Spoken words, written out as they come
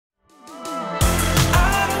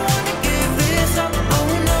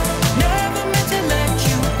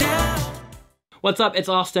What's up, it's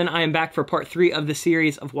Austin. I am back for part 3 of the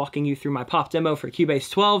series of walking you through my pop demo for Cubase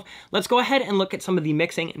 12. Let's go ahead and look at some of the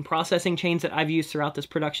mixing and processing chains that I've used throughout this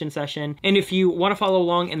production session. And if you want to follow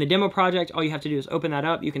along in the demo project, all you have to do is open that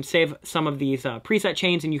up. You can save some of these preset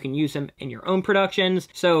chains and you can use them in your own productions.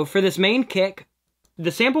 So for this main kick, the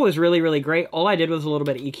sample was really great. All I did was a little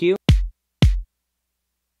bit of EQ.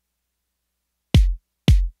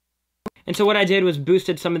 And so what I did was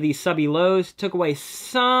boosted some of these subby lows, took away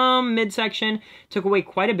some midsection, took away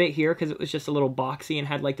quite a bit here because it was just a little boxy and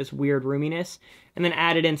had like this weird roominess, and then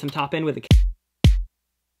added in some top end with a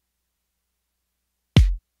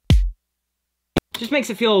just makes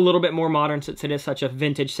it feel a little bit more modern since it is such a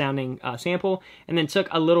vintage sounding sample. And then took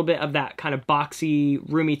a little bit of that kind of boxy,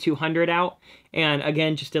 roomy 200 out. And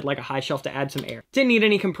again, just did like a high shelf to add some air. Didn't need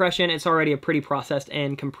any compression. It's already a pretty processed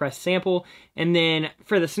and compressed sample. And then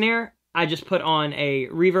for the snare, I just put on a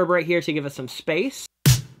reverb right here to give us some space.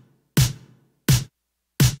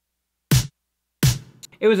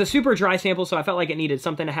 It was a super dry sample, so I felt like it needed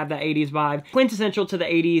something to have that 80s vibe. Quintessential to the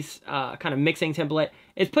 80s kind of mixing template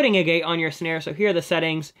is putting a gate on your snare. So here are the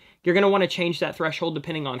settings. You're going to want to change that threshold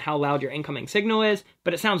depending on how loud your incoming signal is,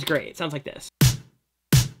 but it sounds great. It sounds like this.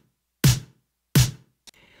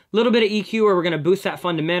 Little bit of EQ where we're going to boost that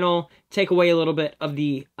fundamental, take away a little bit of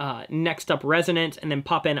the next up resonance, and then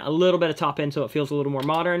pop in a little bit of top end so it feels a little more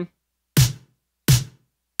modern.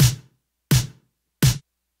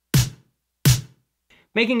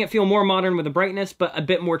 Making it feel more modern with the brightness, but a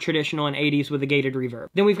bit more traditional in 80s with a gated reverb.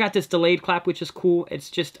 Then we've got this delayed clap, which is cool.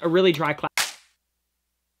 It's just a really dry clap.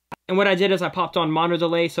 And what I did is I popped on mono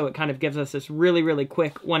delay, so it kind of gives us this really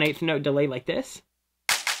quick 1/8 note delay like this.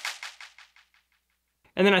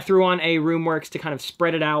 And then I threw on a Roomworks to kind of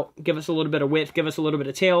spread it out, give us a little bit of width, give us a little bit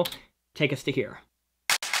of tail, take us to here.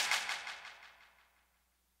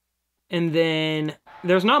 And then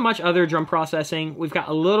there's not much other drum processing. We've got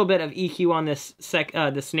a little bit of EQ on this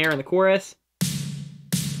the snare and the chorus.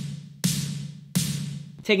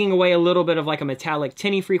 Taking away a little bit of like a metallic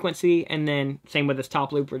tinny frequency, and then same with this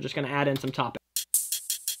top loop, we're just gonna add in some top.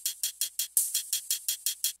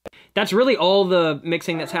 That's really all the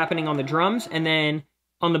mixing that's happening on the drums, and then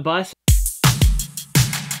on the bus,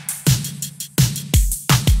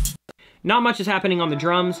 not much is happening on the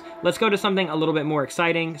drums. Let's go to something a little bit more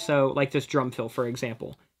exciting. So like this drum fill, for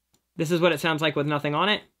example. This is what it sounds like with nothing on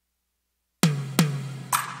it.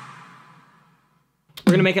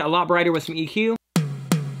 We're gonna make it a lot brighter with some EQ.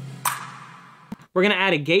 We're gonna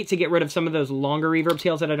add a gate to get rid of some of those longer reverb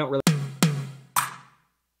tails that I don't really.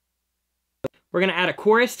 We're gonna add a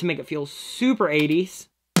chorus to make it feel super 80s.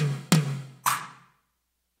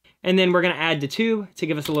 And then we're gonna add the tube to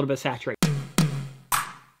give us a little bit of saturation.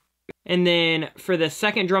 And then for the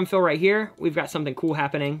second drum fill right here, we've got something cool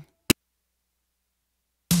happening.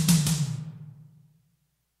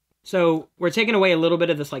 So we're taking away a little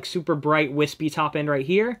bit of this like super bright wispy top end right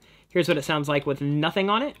here. Here's what it sounds like with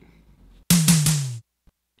nothing on it.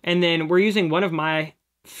 And then we're using one of my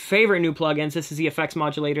favorite new plugins. This is the effects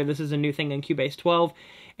modulator. This is a new thing in Cubase 12.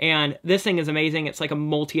 And this thing is amazing. It's like a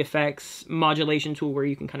multi-effects modulation tool where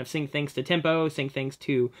you can kind of sync things to tempo, sync things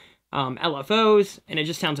to LFOs, and it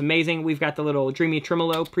just sounds amazing. We've got the little Dreamy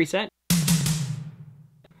Tremolo preset.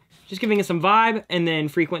 Just giving it some vibe, and then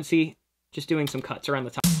frequency, just doing some cuts around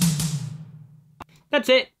the top. That's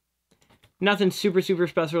it. Nothing super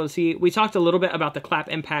special to see. We talked a little bit about the clap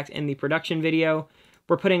impact in the production video.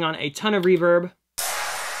 We're putting on a ton of reverb.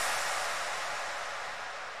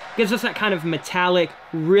 Gives us that kind of metallic,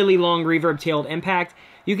 really long reverb-tailed impact.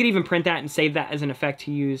 You could even print that and save that as an effect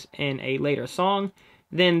to use in a later song.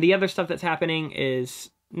 Then the other stuff that's happening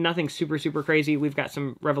is nothing super crazy. We've got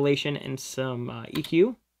some revelation and some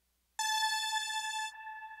EQ.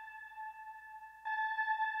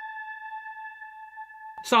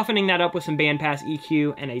 Softening that up with some bandpass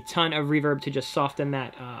EQ and a ton of reverb to just soften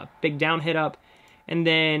that big down hit up. And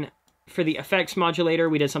then for the effects modulator,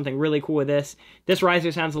 we did something really cool with this. This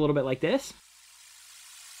riser sounds a little bit like this.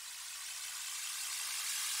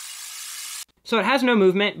 So it has no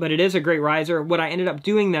movement, but it is a great riser. What I ended up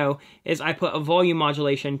doing though, is I put a volume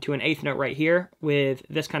modulation to an 1/8 note right here with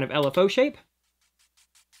this kind of LFO shape.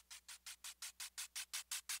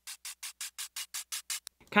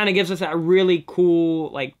 Kind of gives us that really cool,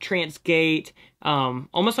 like trance gate,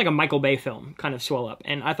 almost like a Michael Bay film kind of swell up.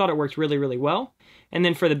 And I thought it worked really well. And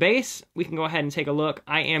then for the bass, we can go ahead and take a look.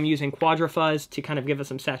 I am using Quadra Fuzz to kind of give us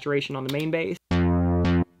some saturation on the main bass.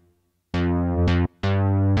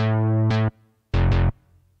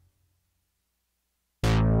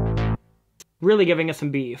 Really giving us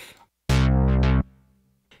some beef.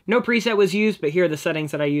 No preset was used, but here are the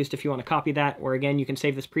settings that I used if you want to copy that, or again, you can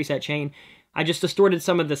save this preset chain. I just distorted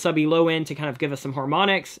some of the subby low end to kind of give us some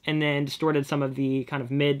harmonics, and then distorted some of the kind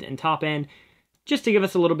of mid and top end, just to give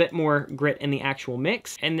us a little bit more grit in the actual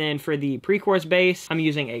mix. And then for the pre-chorus bass, I'm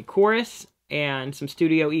using a chorus and some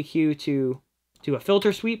studio EQ to do a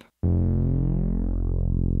filter sweep.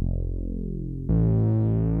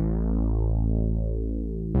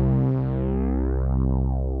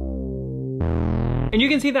 And you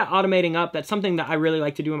can see that automating up. That's something that I really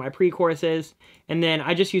like to do in my pre-choruses. And then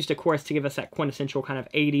I just used a chorus to give us that quintessential kind of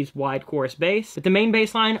 80s wide chorus bass. But the main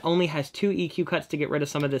bass line only has 2 EQ cuts to get rid of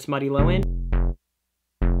some of this muddy low end.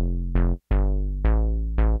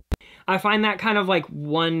 I find that kind of like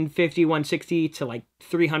 150, 160 to like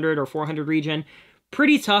 300 or 400 region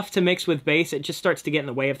pretty tough to mix with bass. It just starts to get in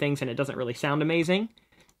the way of things and it doesn't really sound amazing.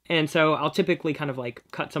 And so I'll typically kind of like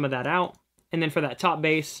cut some of that out. And then for that top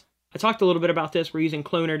bass, I talked a little bit about this. We're using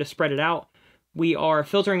cloner to spread it out. We are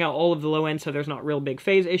filtering out all of the low end so there's not real big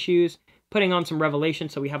phase issues, putting on some revelation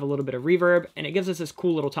so we have a little bit of reverb, and it gives us this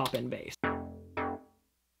cool little top end bass.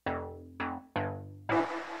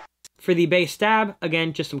 For the bass stab,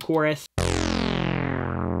 again, just some chorus.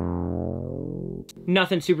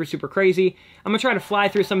 Nothing super crazy. I'm gonna try to fly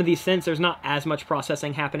through some of these synths. There's not as much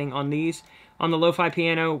processing happening on these. On the lo-fi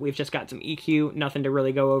piano, we've just got some EQ, nothing to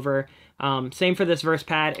really go over. Same for this verse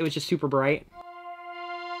pad, it was just super bright.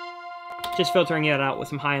 Just filtering it out with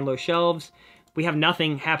some high and low shelves. We have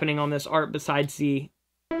nothing happening on this art besides the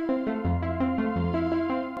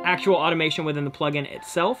actual automation within the plugin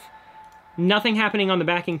itself. Nothing happening on the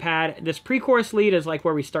backing pad. This pre-chorus lead is like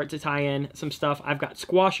where we start to tie in some stuff. I've got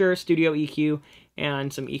squasher, studio EQ,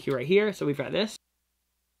 and some EQ right here. So we've got this.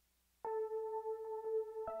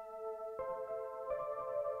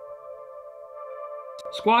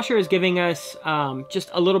 Squasher is giving us just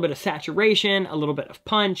a little bit of saturation, a little bit of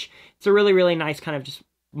punch. It's a really nice kind of just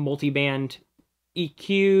multi-band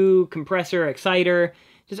EQ, compressor, exciter.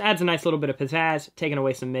 Just adds a nice little bit of pizzazz, taking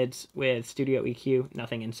away some mids with studio EQ,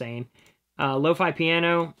 nothing insane. Lo-fi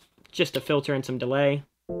piano, just a filter and some delay.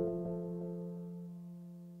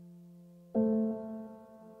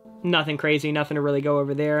 Nothing crazy, nothing to really go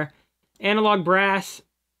over there. Analog brass,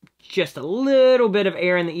 just a little bit of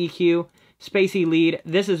air in the EQ. Spacey lead,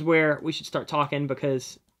 this is where we should start talking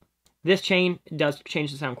because this chain does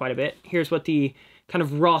change the sound quite a bit. Here's what the kind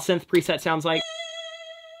of raw synth preset sounds like.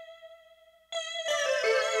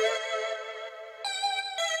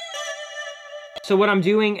 So what I'm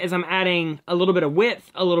doing is I'm adding a little bit of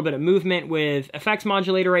width, a little bit of movement with effects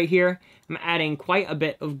modulator right here. I'm adding quite a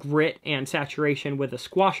bit of grit and saturation with a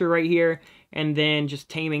squasher right here, and then just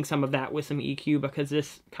taming some of that with some EQ because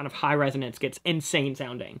this kind of high resonance gets insane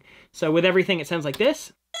sounding. So with everything, it sounds like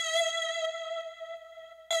this.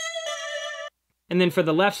 And then for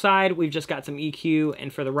the left side, we've just got some EQ,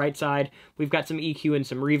 and for the right side, we've got some EQ and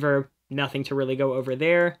some reverb. Nothing to really go over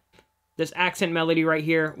there. This accent melody right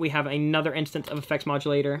here, we have another instance of effects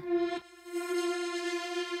modulator.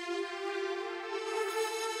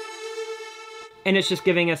 And it's just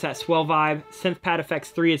giving us that swell vibe. SynthPad Effects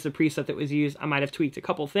 3 is the preset that was used. I might have tweaked a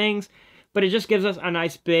couple things, but it just gives us a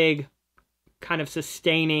nice big kind of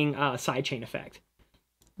sustaining sidechain effect.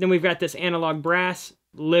 Then we've got this analog brass,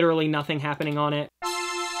 literally nothing happening on it.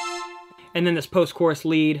 And then this post-chorus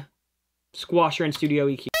lead, squasher and studio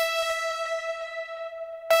EQ.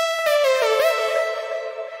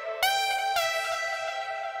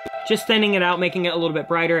 Just thinning it out, making it a little bit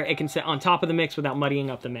brighter. It can sit on top of the mix without muddying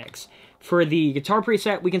up the mix. For the guitar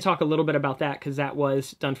preset, we can talk a little bit about that because that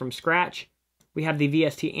was done from scratch. We have the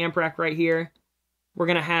VST amp rack right here. We're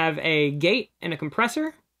going to have a gate and a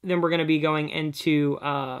compressor. Then we're going to be going into,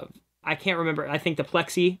 I can't remember, I think the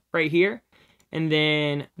plexi right here. And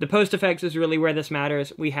then the post effects is really where this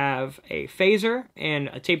matters. We have a phaser and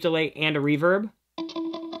a tape delay and a reverb.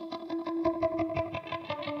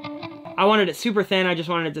 I wanted it super thin. I just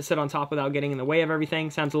wanted it to sit on top without getting in the way of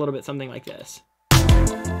everything. Sounds a little bit something like this.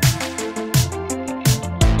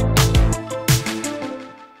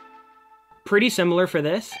 Pretty similar for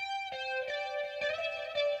this.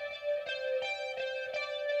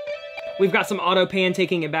 We've got some auto pan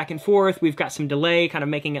taking it back and forth. We've got some delay kind of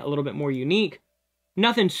making it a little bit more unique.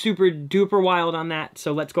 Nothing super duper wild on that,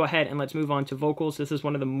 so let's go ahead and let's move on to vocals. This is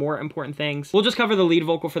one of the more important things. We'll just cover the lead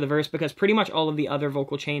vocal for the verse because pretty much all of the other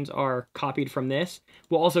vocal chains are copied from this.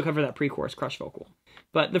 We'll also cover that pre-chorus crush vocal.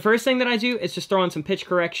 But the first thing that I do is just throw on some pitch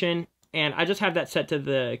correction, and I just have that set to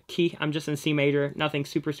the key. I'm just in C major, nothing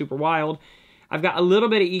super wild. I've got a little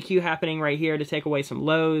bit of EQ happening right here to take away some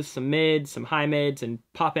lows, some mids, some high mids, and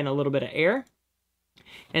pop in a little bit of air.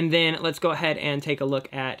 And then let's go ahead and take a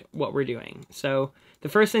look at what we're doing. So the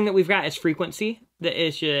first thing that we've got is frequency. That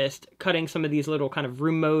is just cutting some of these little kind of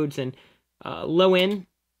room modes and low end.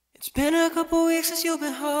 It's been a couple weeks since you've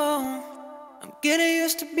been home. I'm getting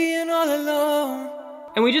used to being all alone.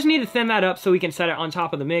 And we just need to thin that up so we can set it on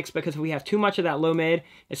top of the mix, because if we have too much of that low mid,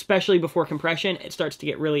 especially before compression, it starts to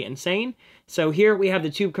get really insane. So here we have the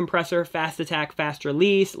tube compressor, fast attack, fast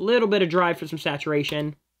release, a little bit of drive for some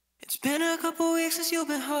saturation. It's been a couple weeks since you've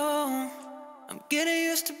been home. I'm getting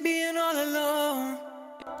used to being all alone.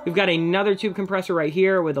 We've got another tube compressor right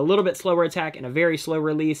here with a little bit slower attack and a very slow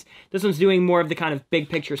release. This one's doing more of the kind of big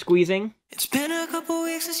picture squeezing. It's been a couple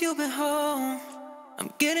weeks since you've been home.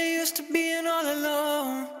 I'm getting used to being all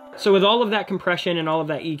alone. So with all of that compression and all of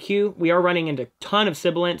that EQ, we are running into a ton of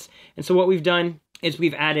sibilance. And so what we've done is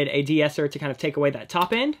we've added a de-esser to kind of take away that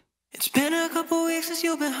top end. It's been a couple weeks since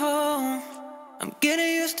you've been home. I'm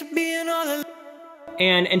getting used to being all alone.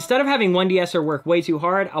 And instead of having one de-esser work way too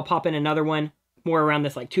hard, I'll pop in another one more around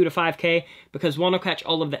this like 2 to 5K, because one will catch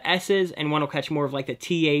all of the S's and one will catch more of like the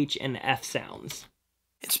TH and the F sounds.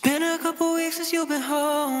 It's been a couple weeks since you've been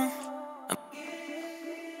home.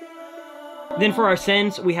 Then for our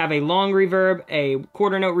sends, we have a long reverb, a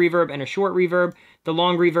quarter note reverb, and a short reverb. The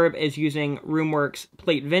long reverb is using RoomWorks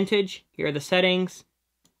Plate Vintage. Here are the settings.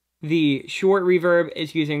 The short reverb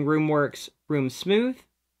is using RoomWorks Room Smooth.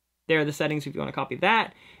 There are the settings if you want to copy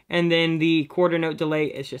that. And then the quarter note delay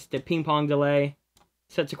is just the ping pong delay.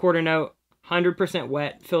 Set to quarter note, 100%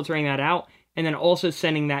 wet, filtering that out. And then also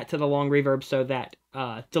sending that to the long reverb so that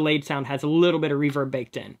delayed sound has a little bit of reverb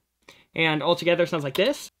baked in. And altogether sounds like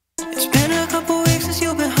this. It's been a couple weeks since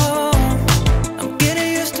you've been home. I'm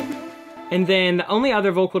getting used to. And then the only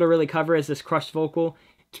other vocal to really cover is this crushed vocal.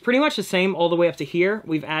 It's pretty much the same all the way up to here.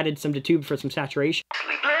 We've added some detube for some saturation.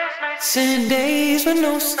 Sleepless days with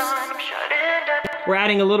no sun, I'm shutting down. We're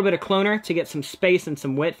adding a little bit of cloner to get some space and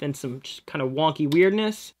some width and some just kind of wonky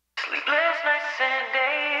weirdness. Sleepless nights and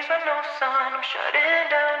days with no sun, I'm shutting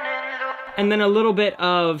down and look. And then a little bit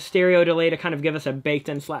of stereo delay to kind of give us a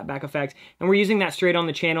baked-in slapback effect. And we're using that straight on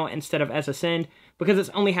the channel instead of as a send. Because it's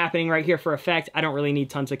only happening right here for effect, I don't really need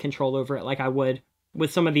tons of control over it like I would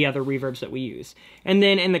with some of the other reverbs that we use. And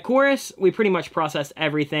then in the chorus, we pretty much process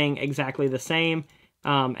everything exactly the same.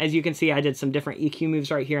 As you can see, I did some different EQ moves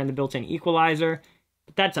right here in the built-in equalizer.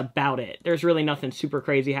 But that's about it. There's really nothing super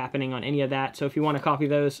crazy happening on any of that. So if you want to copy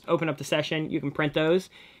those, open up the session, you can print those.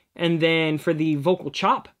 And then for the vocal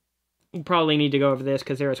chop, you probably need to go over this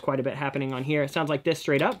because there is quite a bit happening on here. It sounds like this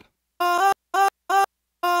straight up.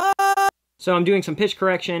 So I'm doing some pitch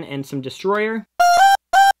correction and some destroyer.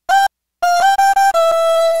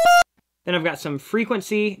 Then I've got some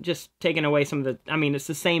frequency, just taking away some of the, I mean, it's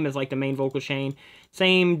the same as like the main vocal chain.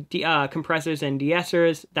 Same compressors and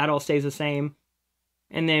de-essers, that all stays the same.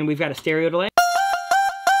 And then we've got a stereo delay.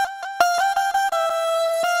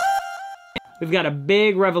 We've got a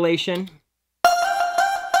big revelation.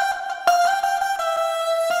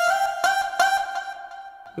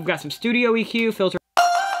 We've got some studio EQ, filter.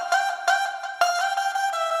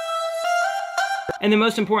 And then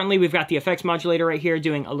most importantly, we've got the effects modulator right here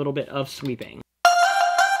doing a little bit of sweeping.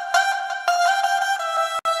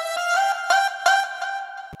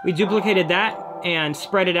 We duplicated that and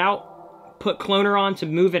spread it out, put cloner on to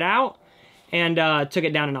move it out, and took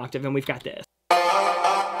it down an octave, and we've got this.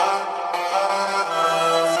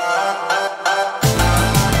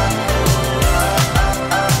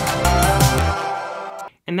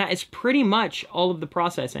 And that is pretty much all of the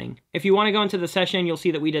processing. If you want to go into the session, you'll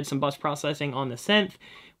see that we did some bus processing on the synth.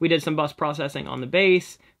 We did some bus processing on the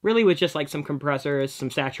bass, really with just like some compressors, some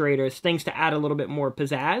saturators, things to add a little bit more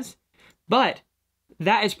pizzazz. But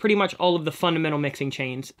that is pretty much all of the fundamental mixing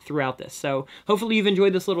chains throughout this. So hopefully you've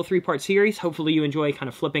enjoyed this little 3-part series. Hopefully you enjoy kind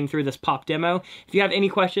of flipping through this pop demo. If you have any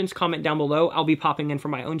questions, comment down below. I'll be popping in from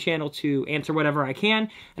my own channel to answer whatever I can.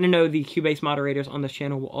 And I know the Cubase moderators on this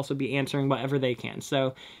channel will also be answering whatever they can.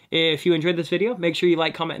 So if you enjoyed this video, make sure you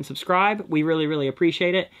like, comment, and subscribe. We really, really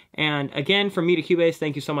appreciate it. And again, from me to Cubase,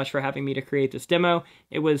 thank you so much for having me to create this demo.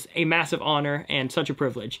 It was a massive honor and such a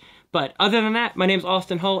privilege. But other than that, my name's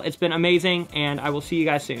Austin Hull. It's been amazing, and I will see you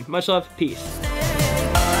guys soon. Much love. Peace.